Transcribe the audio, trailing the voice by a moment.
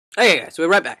Okay guys, we're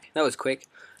right back. That was quick.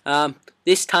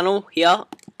 This tunnel here,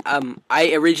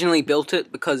 I originally built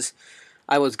it because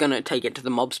I was gonna take it to the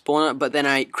mob spawner, but then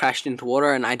I crashed into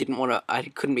water and I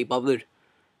couldn't be bothered,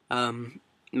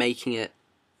 making it,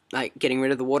 like, getting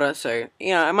rid of the water, so,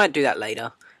 I might do that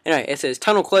later. Anyway, it says,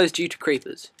 tunnel closed due to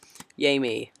creepers. Yay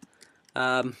me.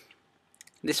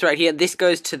 This right here, this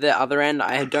goes to the other end.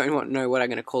 I don't know what I'm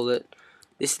gonna call it.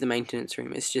 This is the maintenance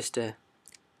room. It's just a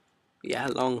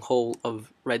long haul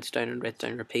of redstone and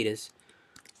redstone repeaters.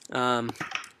 So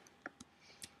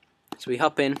we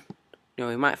hop in.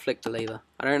 We might flick the lever.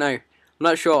 I don't know. I'm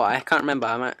not sure. I can't remember.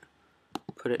 I might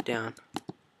put it down.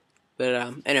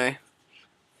 But anyway,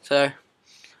 so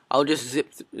I'll just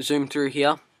zoom through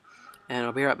here, and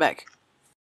I'll be right back.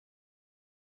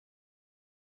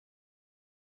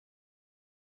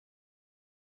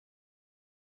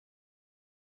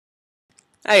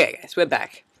 Okay, guys, we're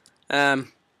back.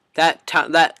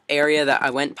 That area that I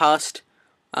went past,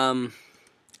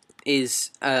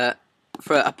 is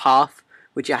for a path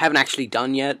which I haven't actually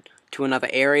done yet to another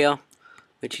area,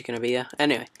 which is gonna be here.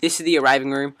 Anyway, this is the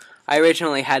arriving room. I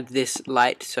originally had this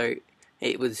light, so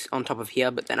it was on top of here,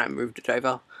 but then I moved it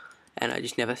over, and I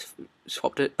just never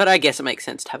swapped it. But I guess it makes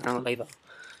sense to have it on a lever.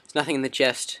 There's nothing in the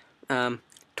chest.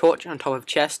 Torch on top of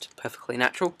chest, perfectly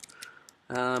natural.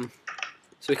 So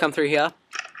we come through here,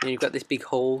 and you've got this big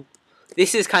hall.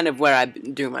 This is kind of where I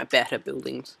do my better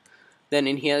buildings. Then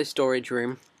in here, storage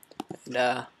room,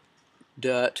 and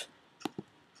dirt,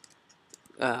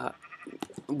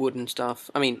 wooden stuff.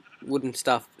 I mean, wooden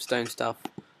stuff, stone stuff,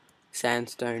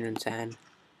 sandstone and sand,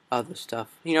 other stuff.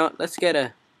 You know what? Let's get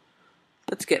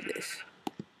this.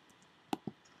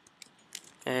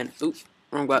 And oops,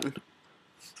 wrong button.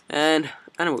 And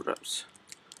animal drops.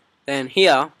 Then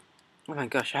here, oh my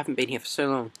gosh, I haven't been here for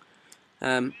so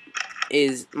long.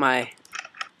 Is my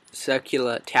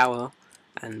circular tower,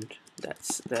 and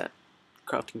that's the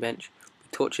crafting bench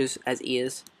with torches as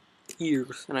ears.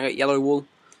 And I got yellow wool,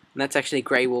 and that's actually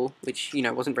grey wool, which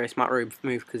wasn't very smart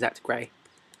move because that's grey.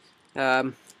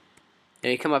 Then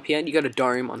you come up here and you got a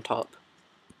dome on top.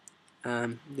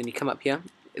 Then you come up here.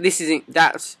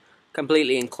 That's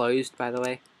completely enclosed, by the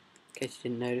way, in case you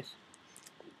didn't notice.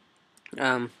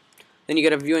 Then you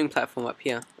got a viewing platform up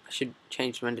here. I should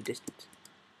change the render distance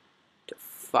to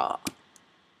far.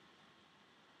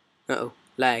 Uh-oh,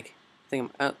 lag. I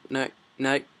think I'm, oh, no,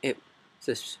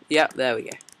 yeah, there we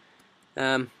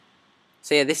go.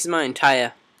 So yeah, this is my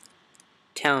entire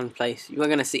town place. You are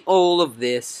going to see all of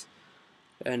this,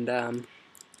 and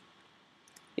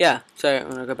yeah, so I'm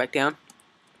going to go back down.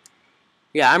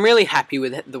 Yeah, I'm really happy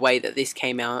with the way that this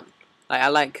came out. I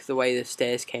like the way the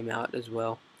stairs came out as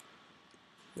well.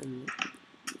 And,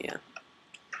 yeah.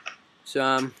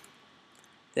 So,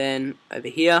 then over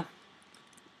here,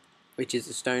 which is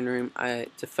the stone room,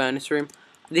 it's a furnace room.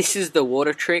 This is the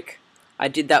water trick. I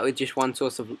did that with just one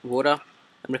source of water,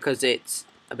 and because it's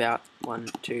about 1,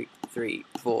 2, 3,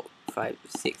 4, 5,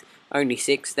 6, only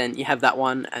 6, then you have that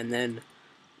one, and then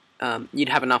you'd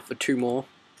have enough for 2 more,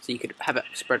 so you could have it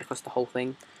spread across the whole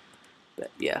thing.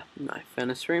 But yeah, my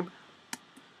furnace room.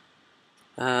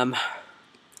 We'll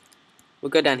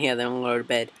go down here, then we'll load a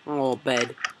bed. Oh,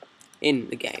 bed in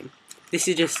the game. This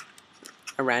is just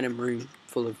a random room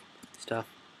full of stuff.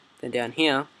 Then down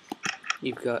here,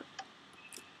 you've got,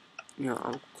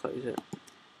 I'll close it.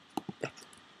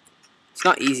 It's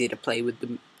not easy to play with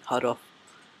the HUD off.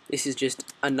 This is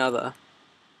just another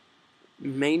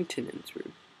maintenance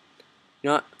room. You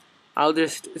know what? I'll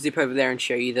just zip over there and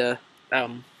show you the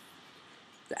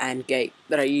AND gate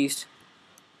that I used.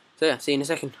 So yeah, see you in a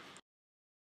second.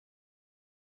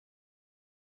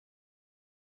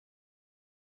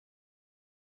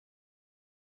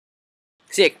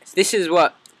 So yeah, guys, this is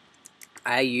what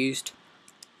I used.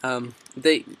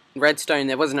 The redstone,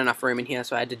 there wasn't enough room in here,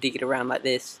 so I had to dig it around like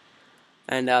this.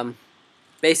 And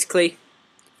basically,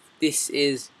 this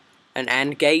is an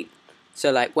AND gate.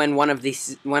 So like when one of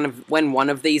these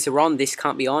are on, this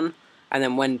can't be on, and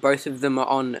then when both of them are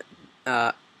on,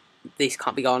 this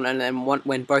can't be on, and then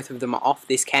when both of them are off,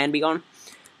 this can be on.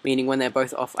 Meaning when they're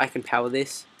both off, I can power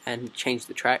this and change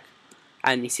the track.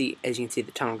 And as you can see,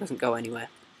 the tunnel doesn't go anywhere.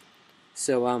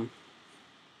 So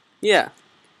yeah.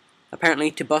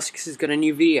 Apparently, Tobuscus has got a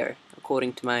new video,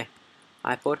 according to my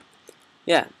iPod.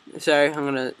 Yeah, so I'm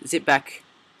going to zip back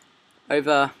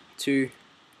over to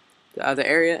the other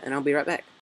area, and I'll be right back.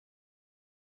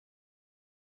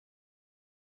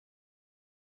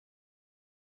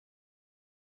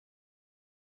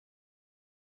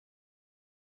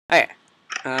 Okay,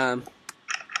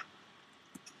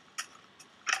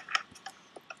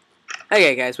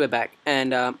 okay guys, we're back,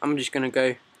 and I'm just going to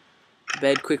go to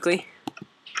bed quickly.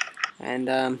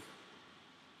 And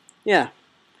yeah,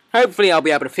 hopefully I'll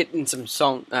be able to fit in some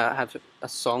song, have a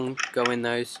song go in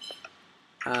those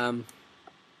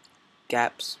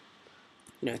gaps,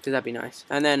 you know, because that'd be nice.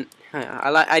 And then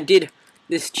I did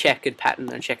this checkered pattern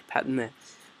there,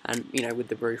 and you know, with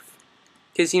the roof,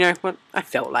 because you know what, I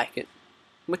felt like it.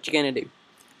 What you gonna do?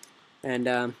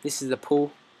 And this is the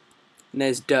pool, and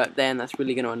there's dirt there, and that's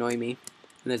really gonna annoy me.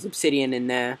 And there's obsidian in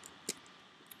there,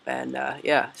 and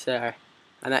yeah, so,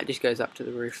 and that just goes up to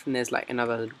the roof, and there's like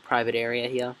another little private area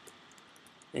here,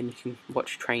 and you can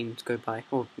watch trains go by,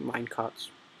 or mine carts.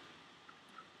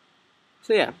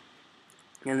 So yeah,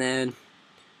 and then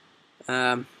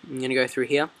I'm gonna go through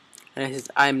here, and it says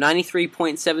I'm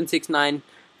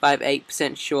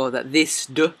 93.76958% sure that this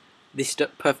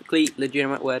perfectly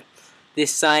legitimate word,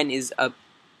 this is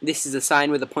a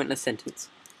sign with a pointless sentence.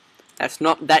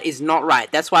 That is not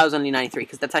right. That's why I was only 93,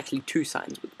 because that's actually two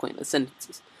signs with pointless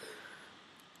sentences.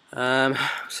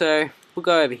 So we'll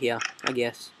go over here, I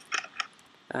guess,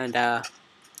 and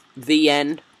the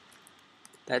end.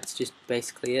 That's just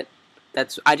basically it.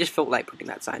 I just felt like putting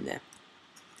that sign there.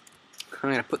 I'm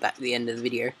gonna put that at the end of the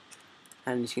video,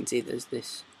 and as you can see, there's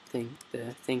this thing.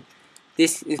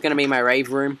 This is gonna be my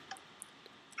rave room,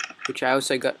 which I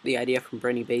also got the idea from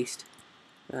Brony Beast.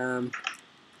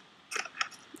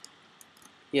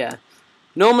 Yeah.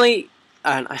 Normally,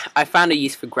 I found a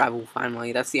use for gravel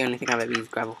finally. That's the only thing I've ever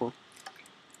used gravel for.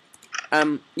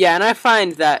 Yeah, and I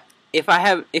find that if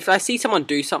I see someone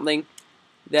do something,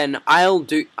 then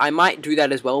I might do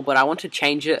that as well, but I want to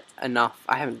change it enough.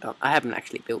 I haven't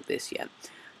actually built this yet.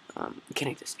 I'm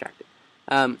getting distracted.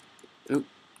 I'll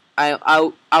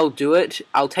do it.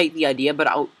 I'll take the idea, but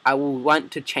I will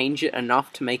want to change it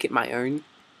enough to make it my own.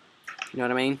 You know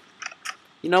what I mean?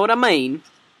 You know what I mean?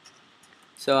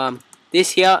 So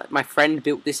this here, my friend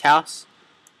built this house.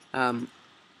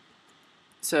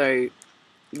 So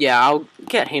yeah, I'll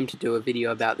get him to do a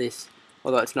video about this,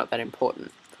 although it's not that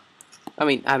important. I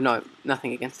mean, I have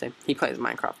nothing against him. He plays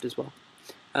Minecraft as well.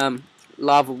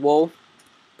 Lava wall.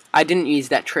 I didn't use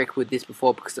that trick with this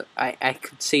before because I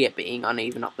could see it being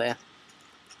uneven up there.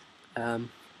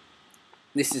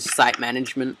 This is site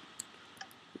management.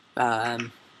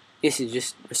 This is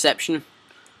just reception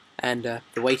and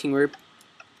the waiting room.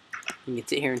 You can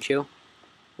sit here and chill,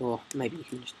 or maybe you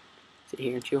can just sit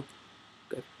here and chill.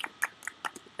 Go.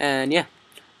 And yeah,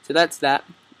 so that's that.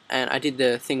 And I did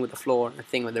the thing with the floor and the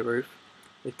thing with the roof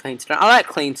with clean stone. I like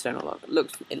clean stone a lot. It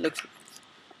looks nice.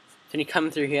 So you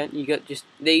come through here, you got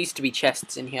there used to be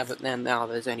chests in here, but then now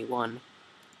there's only one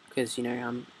because you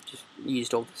know just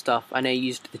used all the stuff. I know you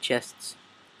used the chests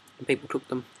and people took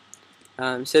them.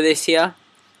 So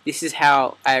this is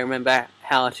how I remember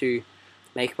how to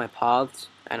make my paths,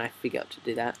 and I figured out to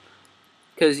do that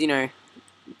because you know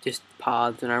just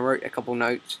paths, and I wrote a couple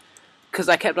notes because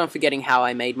I kept on forgetting how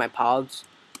I made my paths,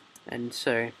 and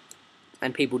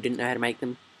people didn't know how to make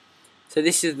them. So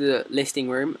this is the listing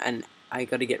room, and I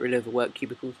got to get rid of the work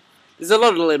cubicles. There's a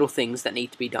lot of little things that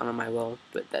need to be done on my world,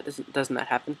 but that doesn't that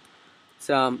happen?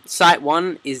 So site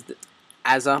 1 is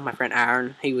Azza, my friend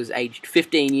Aaron. He was aged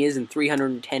 15 years and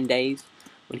 310 days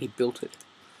when he built it.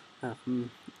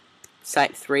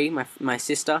 Site 3, my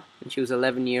sister, and she was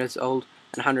 11 years old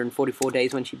and 144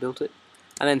 days when she built it.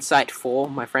 And then site 4,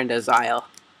 my friend Isaiah.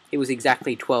 He was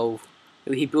exactly 12.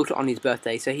 He built it on his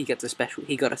birthday, so he got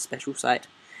a special site.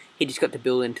 He just got to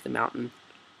build into the mountain.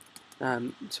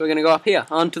 So we're gonna go up here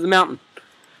onto the mountain.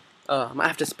 I might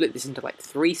have to split this into like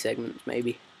 3 segments,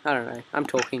 maybe. I don't know. I'm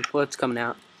talking. What's coming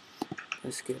out?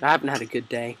 That's good. I haven't had a good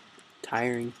day.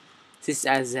 Tiring. This is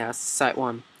Az's house, site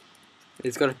 1.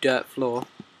 It's got a dirt floor,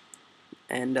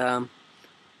 and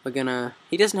we're gonna.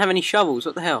 He doesn't have any shovels.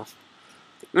 What the hell?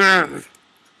 But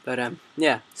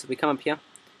yeah. So we come up here.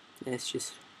 There's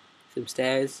just some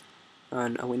stairs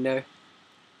and a window,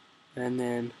 and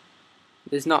then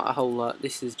there's not a whole lot.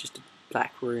 This is just a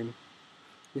black room.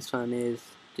 This one is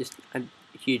just a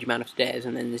huge amount of stairs,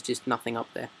 and then there's just nothing up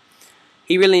there.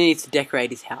 He really needs to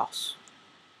decorate his house.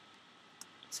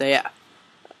 So yeah.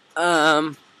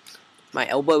 My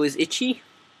elbow is itchy.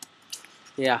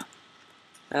 Yeah.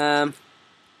 We're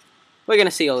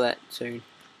gonna see all that soon.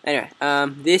 Anyway,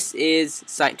 this is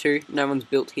site 2. No one's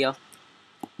built here.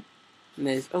 And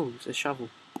there's a shovel.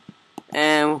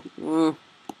 And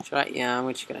should I? Yeah, I'm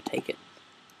just gonna take it.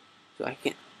 So I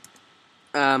can.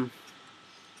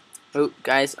 Oh,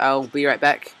 guys, I'll be right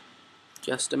back.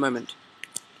 Just a moment.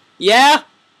 Yeah.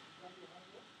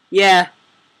 Yeah.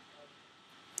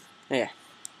 Yeah.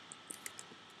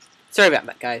 Sorry about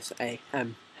that, guys. I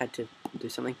had to do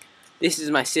something. This is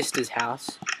my sister's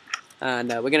house, and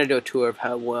we're gonna do a tour of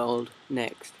her world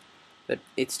next. But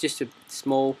it's just a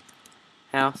small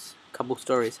house, a couple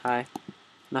stories high.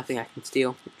 Nothing I can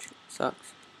steal, which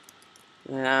sucks.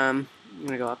 I'm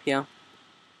gonna go up here.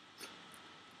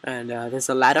 And there's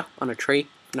a ladder on a tree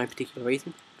for no particular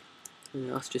reason.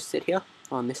 And let's just sit here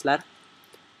on this ladder.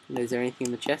 And is there anything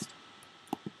in the chest?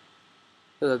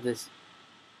 Oh, there's.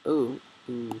 Ooh.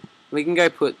 We can go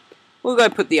put. We'll go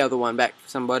put the other one back for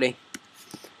somebody.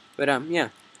 But yeah,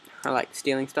 I like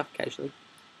stealing stuff casually.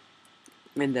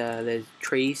 And there's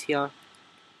trees here.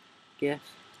 Yes.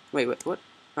 Wait, what?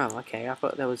 Oh, okay. I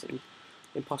thought that was an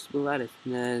impossible ladder.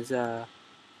 And there's a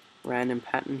random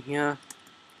pattern here.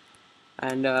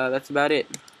 And that's about it.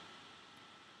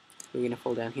 So we're gonna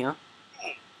fall down here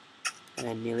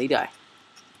and nearly die.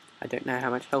 I don't know how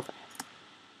much health I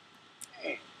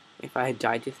have. If I had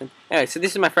died just then. Anyway, so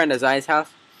this is my friend Isaiah's house.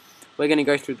 We're gonna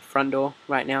go through the front door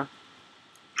right now.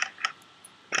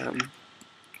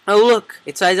 Oh look,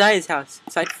 it's Isaiah's house.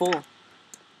 Site 4.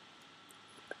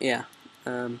 Yeah.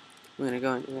 We're gonna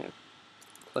go and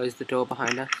close the door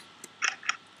behind us.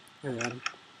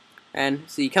 And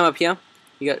so you come up here.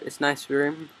 You got this nice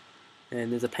room,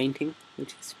 and there's a painting,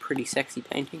 which is a pretty sexy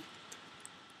painting.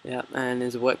 Yeah, and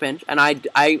there's a workbench, and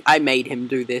I made him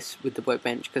do this with the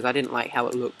workbench because I didn't like how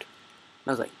it looked. And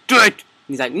I was like, do it! And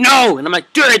he's like, no! And I'm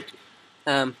like, do it!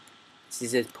 This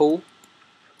is his pool,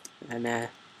 and a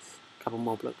couple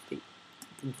more blocks deep.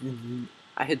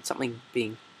 I heard something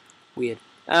being weird.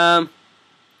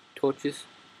 Torches.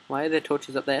 Why are there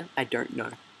torches up there? I don't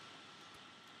know.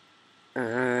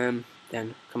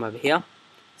 Then come over here.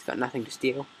 He's got nothing to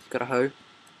steal. He's got a hoe.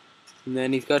 And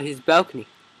then he's got his balcony,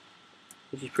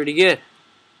 which is pretty good.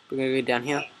 We're going to go down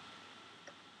here.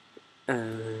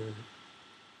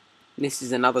 This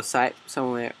is another site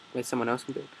somewhere where someone else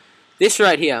can build. This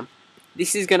right here,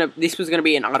 this was gonna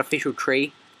be an artificial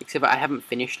tree, except I haven't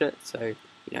finished it, so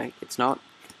you know it's not.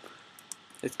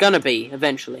 It's gonna be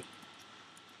eventually.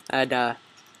 And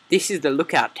this is the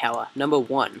lookout tower, number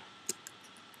 1.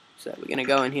 So we're gonna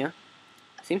go in here.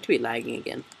 I seem to be lagging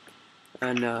again,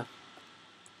 and as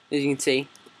you can see,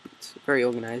 it's very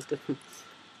organized.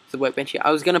 It's a workbench here.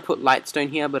 I was gonna put lightstone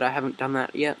here, but I haven't done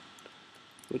that yet,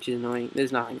 which is annoying.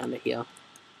 There's nothing under here.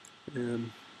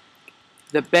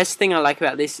 The best thing I like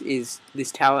about this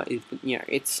tower is, you know,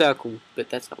 it's circle, but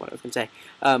that's not what I was gonna say.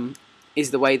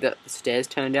 Is the way that the stairs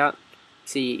turned out.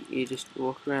 See, you just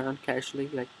walk around casually,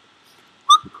 like,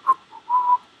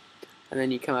 and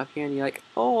then you come up here and you're like,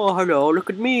 oh, hello, look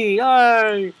at me,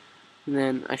 yay! And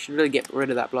then I should really get rid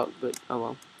of that block, but oh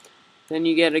well. Then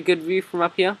you get a good view from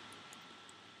up here.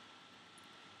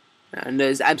 And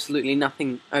there's absolutely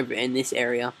nothing over in this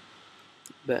area,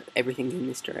 but everything's in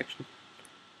this direction.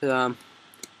 So,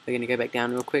 we're gonna go back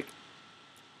down real quick.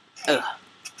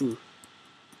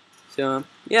 So,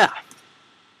 yeah.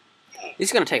 This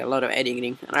is gonna take a lot of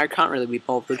editing, and I can't really be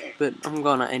bothered, but I'm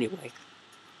gonna anyway.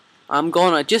 I'm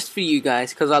gonna, just for you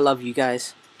guys, because I love you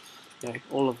guys. You know,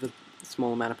 all of the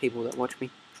small amount of people that watch me.